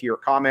we're going to get to your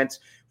comments.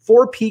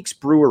 Four Peaks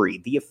Brewery,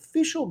 the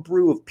official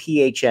brew of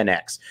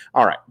PHNX.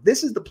 All right,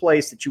 this is the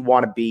place that you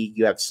want to be.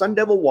 You have Sun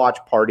Devil watch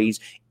parties,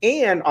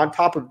 and on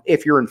top of,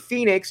 if you're in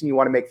Phoenix and you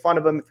want to make fun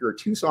of them, if you're a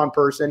Tucson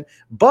person,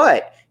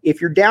 but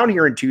if you're down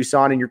here in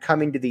Tucson and you're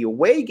coming to the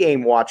away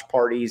game watch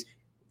parties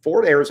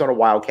for the Arizona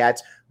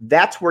Wildcats,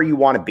 that's where you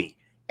want to be,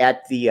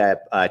 at the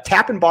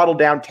Tap and Bottle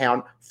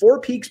downtown. Four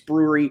Peaks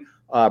Brewery,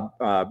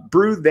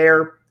 brew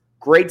there,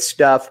 great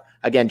stuff.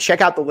 Again,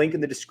 check out the link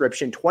in the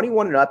description.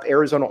 21 and up,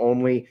 Arizona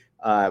only.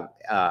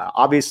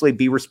 Obviously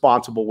be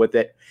responsible with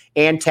it.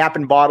 And Tap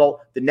and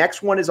Bottle. The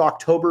next one is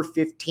October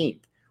 15th.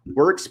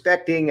 We're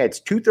expecting,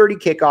 it's 2:30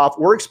 kickoff.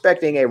 We're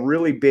expecting a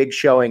really big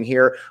showing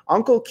here.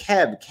 Uncle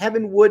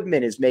Kevin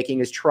Woodman, is making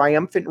his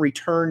triumphant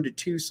return to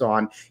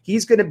Tucson.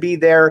 He's going to be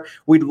there.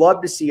 We'd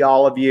love to see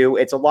all of you.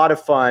 It's a lot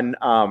of fun.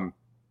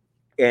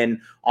 And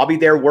I'll be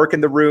there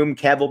working the room.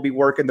 Kev will be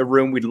working the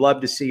room. We'd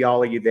love to see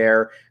all of you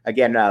there.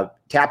 Again,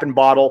 Tap and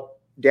Bottle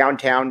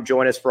downtown.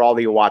 Join us for all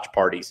the watch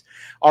parties.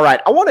 All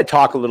right. I want to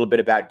talk a little bit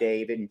about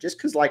Dave, and just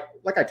because like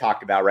I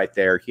talked about right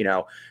there,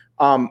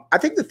 I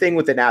think the thing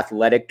with an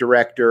athletic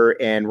director,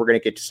 and we're going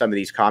to get to some of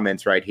these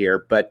comments right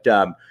here, but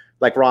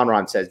like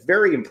Ron says,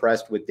 very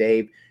impressed with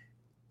Dave.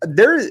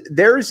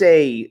 There's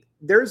a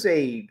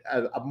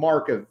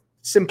mark of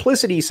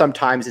simplicity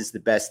sometimes is the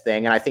best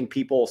thing. And I think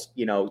people,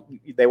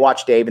 they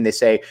watch Dave and they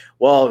say,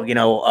 well,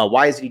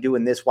 why isn't he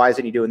doing this? Why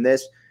isn't he doing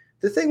this?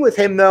 The thing with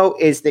him, though,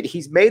 is that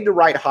he's made the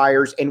right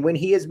hires. And when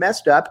he has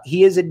messed up,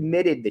 he has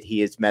admitted that he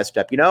has messed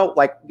up. Kevin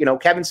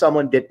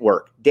Sumlin didn't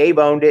work. Dave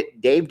owned it.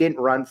 Dave didn't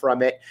run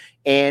from it.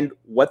 And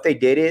what they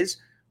did is,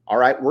 All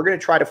right, we're going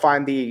to try to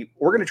find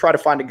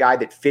a guy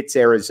that fits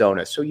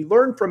Arizona. So you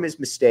learn from his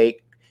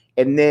mistake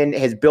and then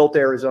has built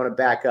Arizona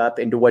back up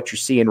into what you're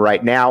seeing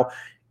right now.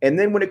 And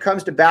then when it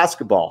comes to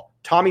basketball,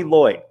 Tommy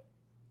Lloyd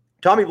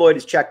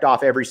has checked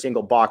off every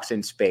single box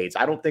in spades.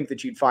 I don't think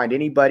that you'd find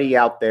anybody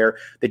out there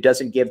that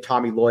doesn't give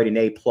Tommy Lloyd an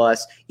A+.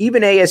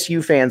 Even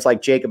ASU fans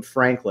like Jacob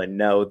Franklin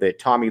know that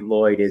Tommy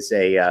Lloyd is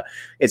a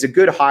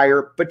good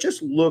hire, but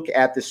just look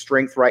at the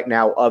strength right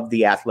now of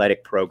the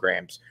athletic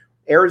programs.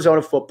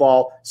 Arizona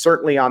football,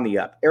 certainly on the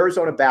up.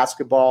 Arizona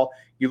basketball,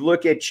 you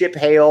look at Chip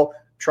Hale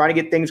trying to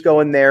get things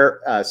going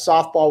there.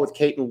 Softball with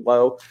Caton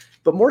Lowe.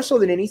 But more so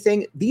than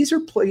anything, these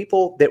are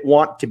people that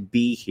want to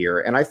be here.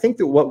 And I think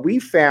that what we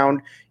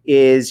found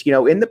is,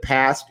 in the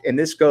past, and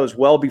this goes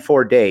well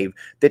before Dave,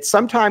 that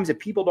sometimes if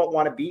people don't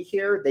want to be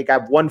here, they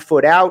got one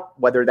foot out,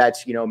 whether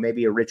that's,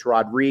 maybe a Rich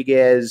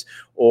Rodriguez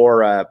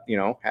or,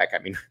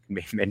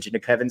 mention a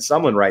Kevin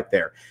Sumlin right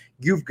there.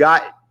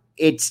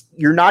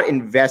 You're not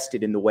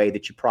invested in the way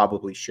that you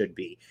probably should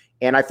be.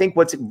 And I think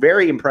what's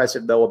very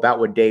impressive, though, about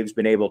what Dave's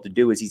been able to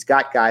do is he's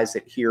got guys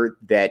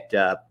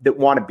that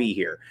want to be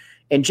here.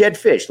 And Jedd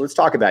Fisch, let's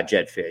talk about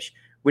Jedd Fisch.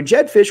 When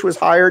Jedd Fisch was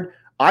hired,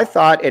 I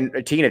thought, and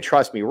Tina,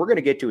 trust me, we're going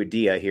to get to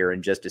Adia here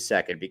in just a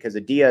second because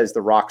Adia is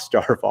the rock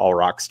star of all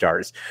rock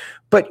stars.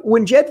 But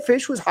when Jedd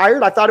Fisch was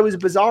hired, I thought it was a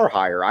bizarre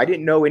hire. I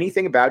didn't know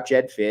anything about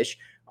Jedd Fisch.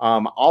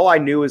 All I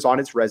knew is on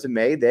his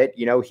resume that,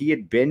 he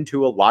had been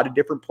to a lot of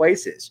different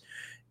places.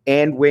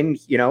 And when,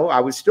 I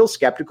was still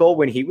skeptical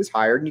when he was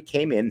hired and he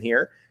came in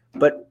here,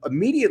 but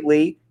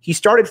immediately he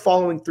started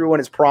following through on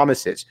his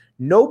promises.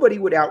 Nobody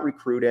would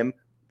out-recruit him.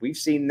 We've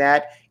seen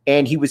that.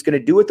 And he was going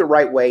to do it the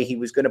right way. He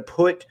was going to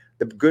put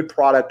the good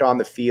product on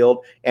the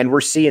field. And we're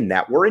seeing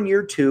that. We're in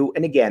year 2.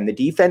 And again, the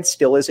defense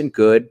still isn't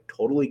good.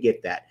 Totally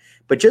get that.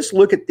 But just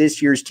look at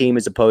this year's team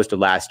as opposed to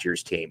last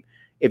year's team.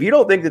 If you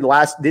don't think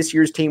that this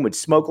year's team would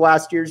smoke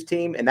last year's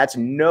team, and that's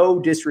no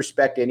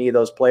disrespect to any of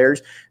those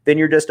players, then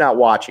you're just not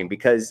watching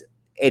because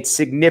it's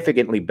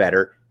significantly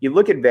better. You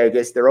look at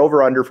Vegas, their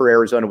over-under for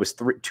Arizona was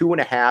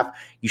 2.5.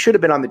 You should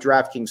have been on the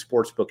DraftKings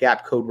Sportsbook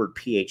app, code word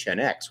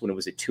PHNX, when it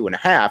was at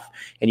 2.5,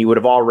 and you would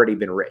have already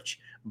been rich.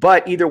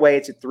 But either way,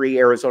 it's at 3.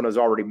 Arizona's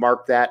already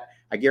marked that.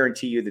 I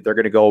guarantee you that they're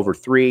going to go over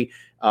 3.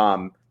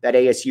 That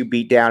ASU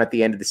beat down at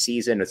the end of the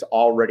season is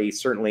already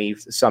certainly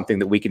something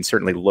that we can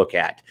certainly look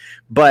at.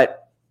 But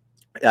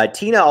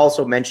Tina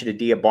also mentioned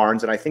Adia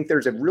Barnes, and I think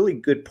there's a really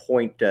good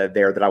point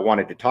there that I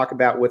wanted to talk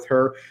about with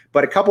her.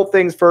 But a couple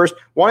things first. I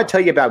want to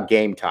tell you about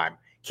Game Time.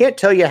 Can't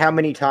tell you how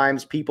many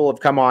times people have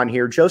come on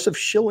here, Joseph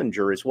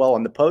Schillinger as well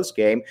on the post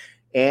game.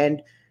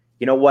 And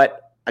you know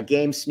what? A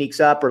game sneaks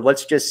up, or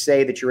let's just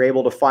say that you're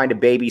able to find a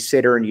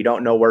babysitter and you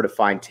don't know where to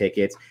find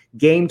tickets.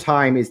 Game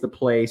Time is the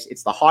place.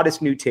 It's the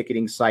hottest new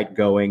ticketing site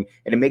going,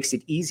 and it makes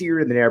it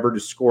easier than ever to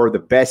score the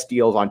best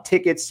deals on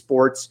tickets,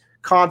 sports,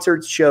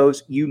 concerts,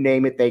 shows, you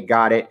name it, they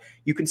got it.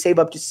 You can save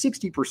up to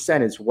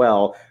 60% as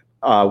well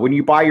when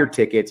you buy your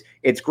tickets.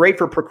 It's great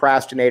for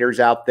procrastinators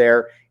out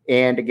there.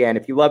 And again,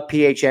 if you love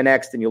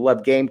PHNX, then you'll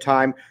love Game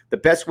Time. The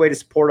best way to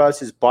support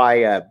us is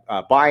by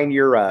buying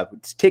your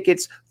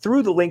tickets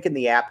through the link in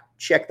the app.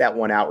 Check that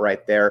one out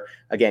right there.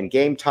 Again,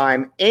 Game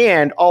Time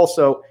and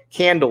also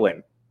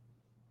Candlin.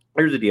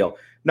 Here's the deal.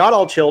 Not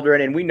all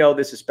children, and we know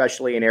this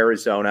especially in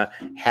Arizona,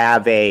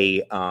 have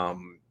a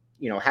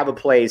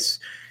place.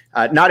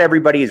 Not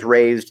everybody is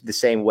raised the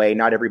same way.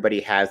 Not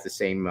everybody has the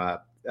same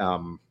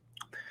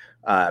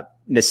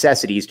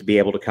necessities to be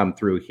able to come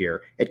through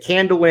here. At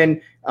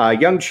Candlin,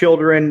 young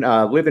children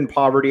live in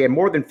poverty, and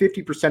more than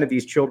 50% of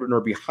these children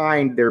are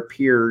behind their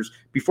peers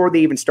before they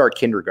even start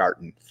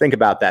kindergarten. Think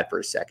about that for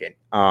a second,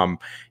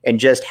 and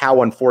just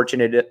how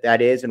unfortunate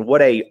that is and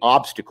what a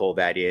obstacle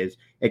that is.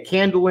 At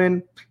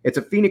Candlin, it's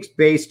a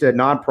Phoenix-based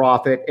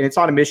nonprofit, and it's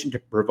on a mission to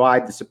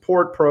provide the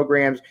support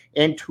programs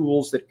and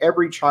tools that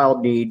every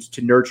child needs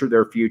to nurture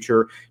their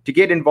future. To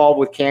get involved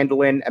with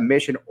Candlin, a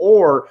mission,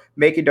 or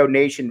make a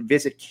donation,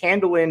 visit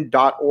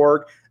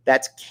candlin.org.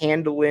 That's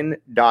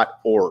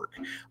candlin.org.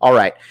 All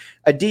right.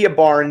 Adia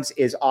Barnes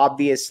is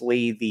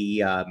obviously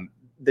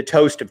the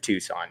toast of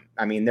Tucson.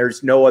 I mean,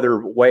 there's no other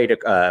way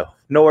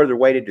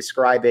to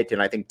describe it, and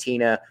I think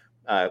Tina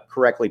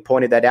correctly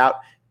pointed that out.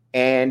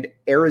 And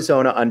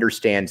Arizona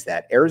understands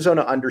that.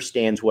 Arizona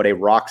understands what a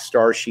rock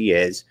star she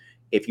is.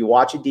 If you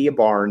watch Adia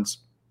Barnes,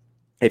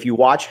 if you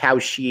watch how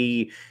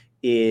she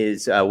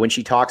is when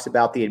she talks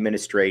about the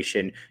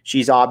administration,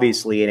 she's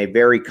obviously in a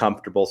very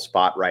comfortable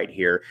spot right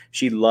here.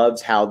 She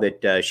loves how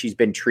that she's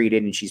been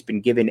treated, and she's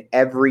been given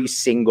every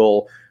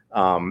single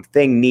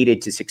thing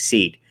needed to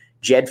succeed.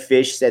 Jedd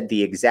Fisch said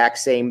the exact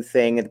same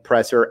thing at the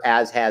presser,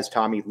 as has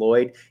Tommy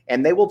Lloyd.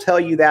 And they will tell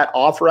you that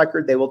off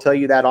record. They will tell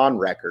you that on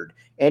record.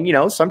 And,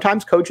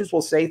 sometimes coaches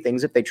will say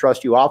things if they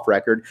trust you off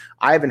record.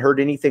 I haven't heard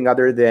anything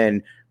other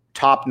than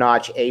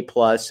top-notch A+.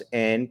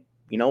 And,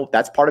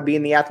 that's part of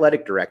being the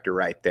athletic director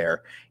right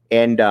there.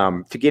 And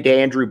to get to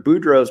Andrew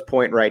Boudreau's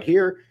point right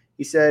here,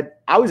 he said,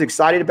 I was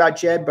excited about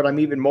Jedd, but I'm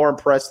even more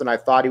impressed than I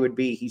thought he would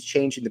be. He's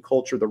changing the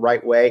culture the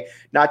right way,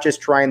 not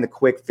just trying the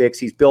quick fix.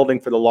 He's building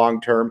for the long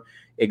term.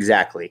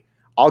 Exactly.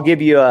 I'll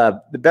give you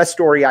the best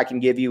story I can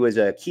give you is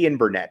Kean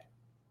Burnett.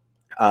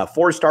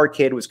 4-star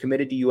kid, was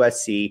committed to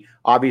USC,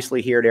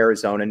 obviously here at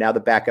Arizona, now the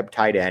backup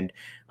tight end.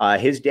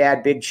 His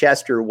dad, Big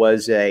Chester,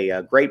 was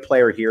a great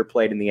player here,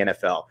 played in the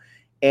NFL.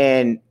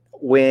 And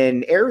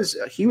when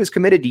he was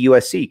committed to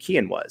USC,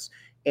 Kean was.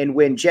 And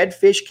when Jedd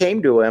Fisch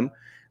came to him,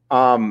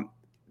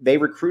 they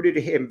recruited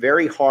him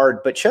very hard.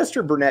 But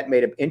Chester Burnett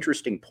made an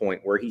interesting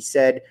point where he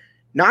said,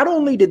 not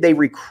only did they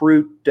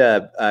recruit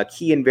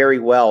Kean very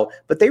well,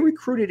 but they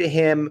recruited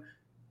him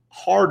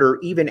harder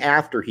even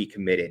after he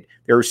committed.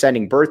 They were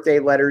sending birthday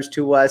letters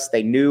to us.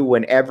 They knew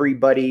when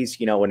everybody's,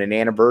 when an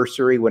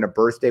anniversary, when a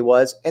birthday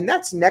was. And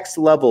that's next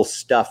level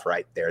stuff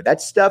right there.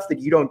 That's stuff that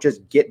you don't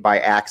just get by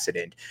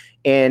accident.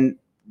 And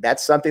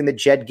that's something that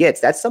Jedd gets.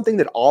 That's something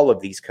that all of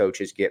these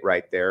coaches get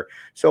right there.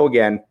 So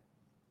again,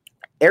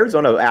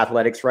 Arizona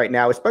athletics right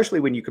now, especially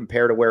when you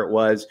compare to where it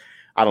was,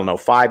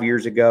 5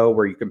 years ago,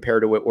 where you compare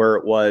to it where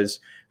it was,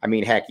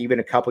 heck, even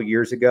a couple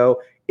years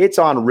ago, it's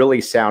on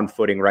really sound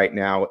footing right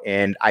now.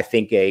 And I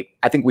think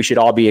we should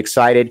all be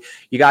excited.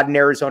 You got an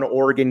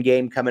Arizona-Oregon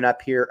game coming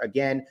up here.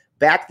 Again,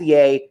 back the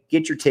A,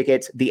 get your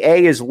tickets. The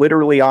A is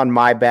literally on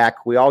my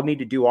back. We all need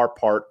to do our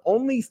part.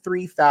 Only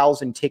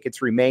 3,000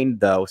 tickets remain,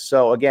 though.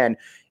 So again,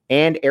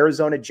 and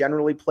Arizona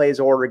generally plays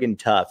Oregon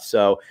tough.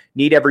 So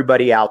need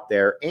everybody out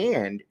there.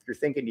 And if you're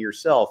thinking to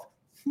yourself,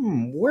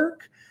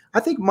 I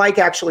think Mike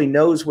actually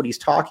knows what he's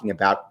talking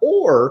about.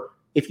 Or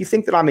if you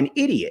think that I'm an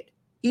idiot,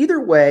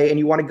 either way, and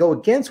you want to go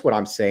against what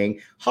I'm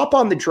saying, hop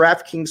on the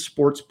DraftKings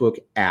Sportsbook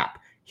app.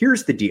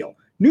 Here's the deal.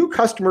 New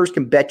customers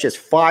can bet just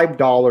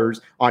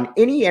 $5 on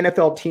any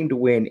NFL team to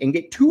win and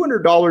get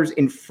 $200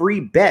 in free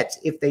bets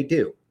if they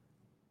do.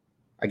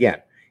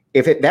 Again,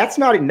 that's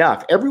not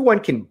enough, everyone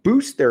can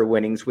boost their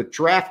winnings with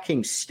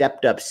DraftKings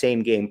stepped-up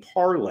same-game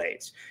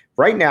parlays.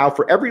 Right now,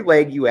 for every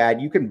leg you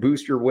add, you can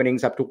boost your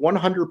winnings up to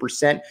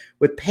 100%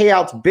 with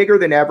payouts bigger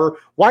than ever.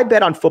 Why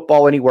bet on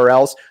football anywhere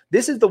else?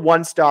 This is the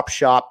one-stop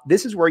shop.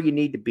 This is where you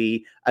need to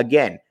be.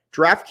 Again,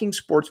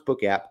 DraftKings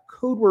Sportsbook app,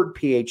 code word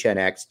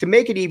PHNX. To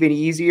make it even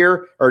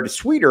easier or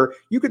sweeter,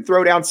 you could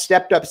throw down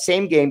stepped-up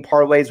same-game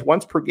parlays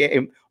once per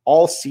game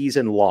all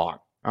season long.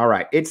 All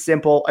right, it's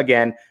simple.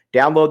 Again,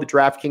 download the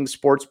DraftKings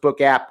Sportsbook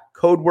app,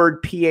 code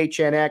word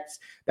PHNX.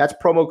 That's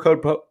promo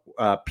code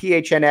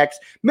PHNX.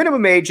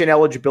 Minimum age and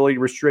eligibility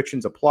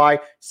restrictions apply.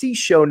 See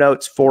show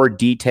notes for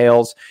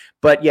details.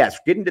 But yes,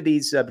 get into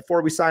these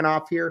before we sign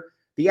off here.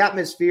 The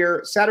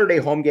atmosphere, Saturday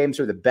home games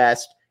are the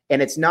best,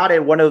 and it's not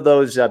at one of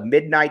those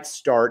midnight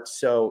starts.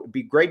 So it'd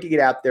be great to get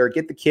out there,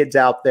 get the kids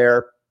out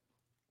there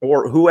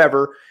or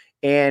whoever.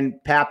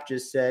 And Pap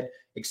just said,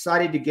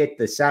 excited to get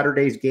the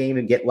Saturday's game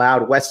and get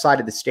loud. West side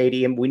of the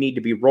stadium, we need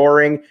to be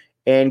roaring.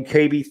 And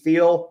KB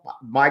Thiel,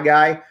 my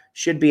guy,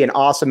 should be an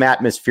awesome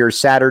atmosphere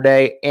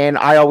Saturday. And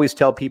I always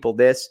tell people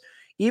this,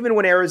 even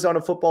when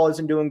Arizona football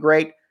isn't doing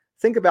great,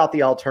 think about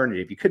the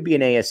alternative. You could be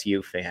an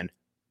ASU fan.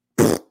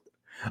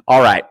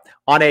 All right.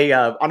 On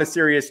a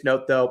serious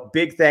note, though,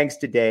 big thanks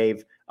to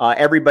Dave.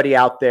 Everybody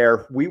out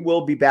there, we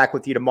will be back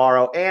with you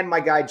tomorrow. And my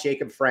guy,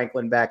 Jacob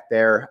Franklin, back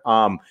there.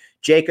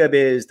 Jacob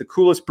is the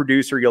coolest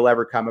producer you'll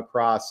ever come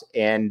across.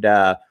 And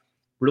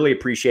really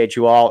appreciate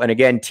you all. And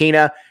again,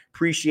 Tina,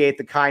 appreciate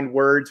the kind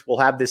words. We'll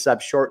have this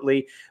up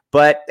shortly.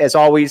 But as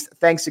always,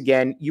 thanks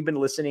again. You've been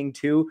listening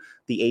to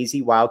the AZ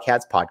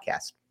Wildcats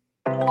podcast.